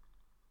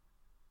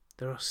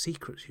 There are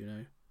secrets, you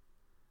know,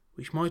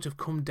 which might have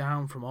come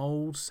down from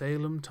old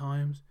Salem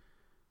times,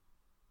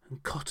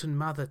 and Cotton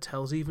Mather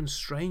tells even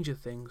stranger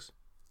things.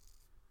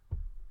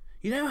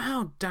 You know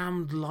how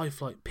damned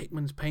lifelike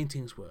Pickman's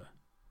paintings were?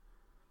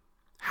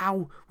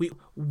 How we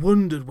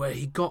wondered where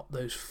he got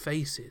those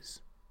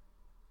faces.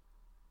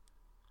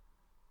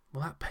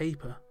 Well, that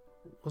paper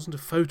wasn't a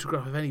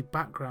photograph of any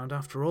background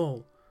after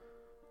all.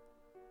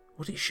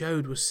 What it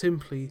showed was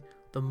simply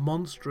the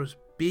monstrous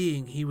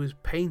being he was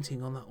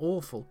painting on that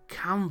awful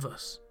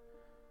canvas.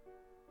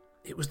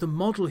 It was the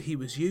model he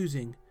was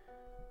using,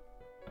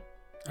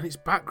 and its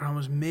background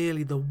was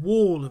merely the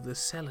wall of the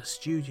cellar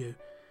studio,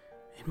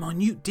 in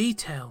minute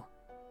detail.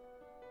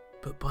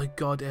 But by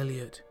God,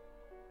 Elliot,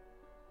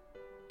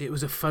 it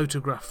was a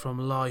photograph from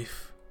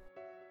life.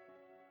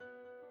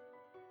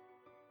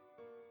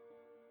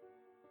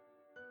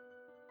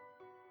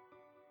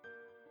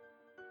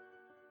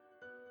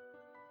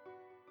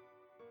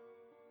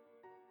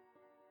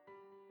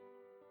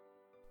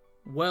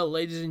 Well,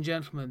 ladies and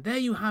gentlemen, there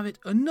you have it,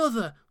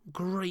 another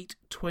great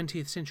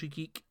 20th Century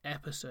Geek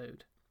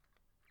episode.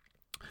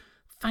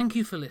 Thank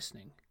you for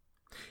listening.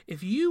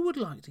 If you would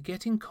like to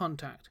get in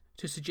contact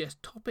to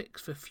suggest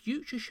topics for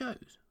future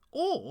shows,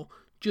 or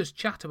just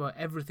chat about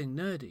everything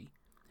nerdy,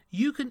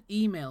 you can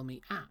email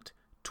me at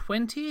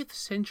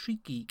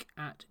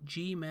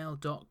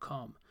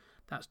 20thcenturygeek@gmail.com.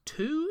 That's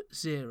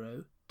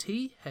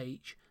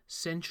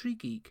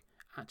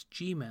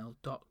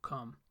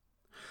 20thcenturygeek@gmail.com.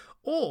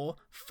 Or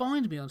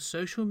find me on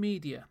social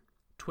media,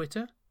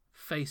 Twitter,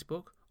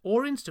 Facebook,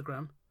 or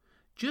Instagram.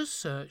 Just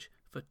search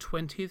for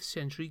 20th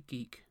Century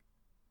Geek.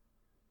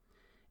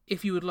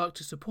 If you would like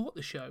to support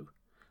the show,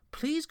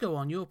 please go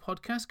on your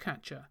podcast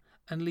catcher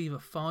and leave a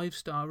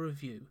 5-star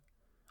review.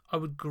 I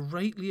would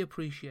greatly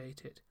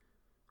appreciate it.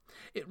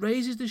 It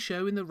raises the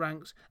show in the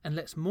ranks and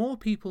lets more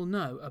people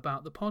know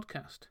about the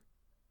podcast.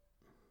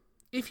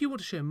 If you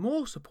want to show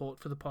more support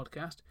for the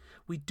podcast,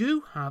 we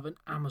do have an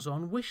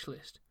Amazon wish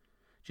list.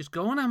 Just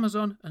go on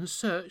Amazon and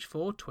search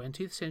for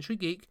 20th Century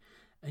Geek,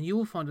 and you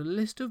will find a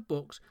list of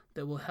books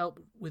that will help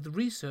with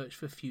research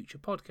for future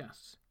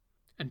podcasts.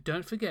 And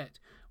don't forget,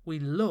 we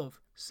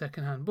love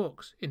second-hand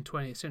books in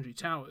 20th Century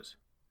Towers.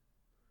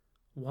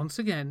 Once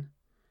again,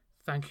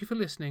 thank you for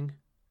listening,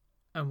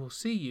 and we'll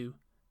see you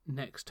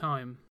next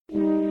time.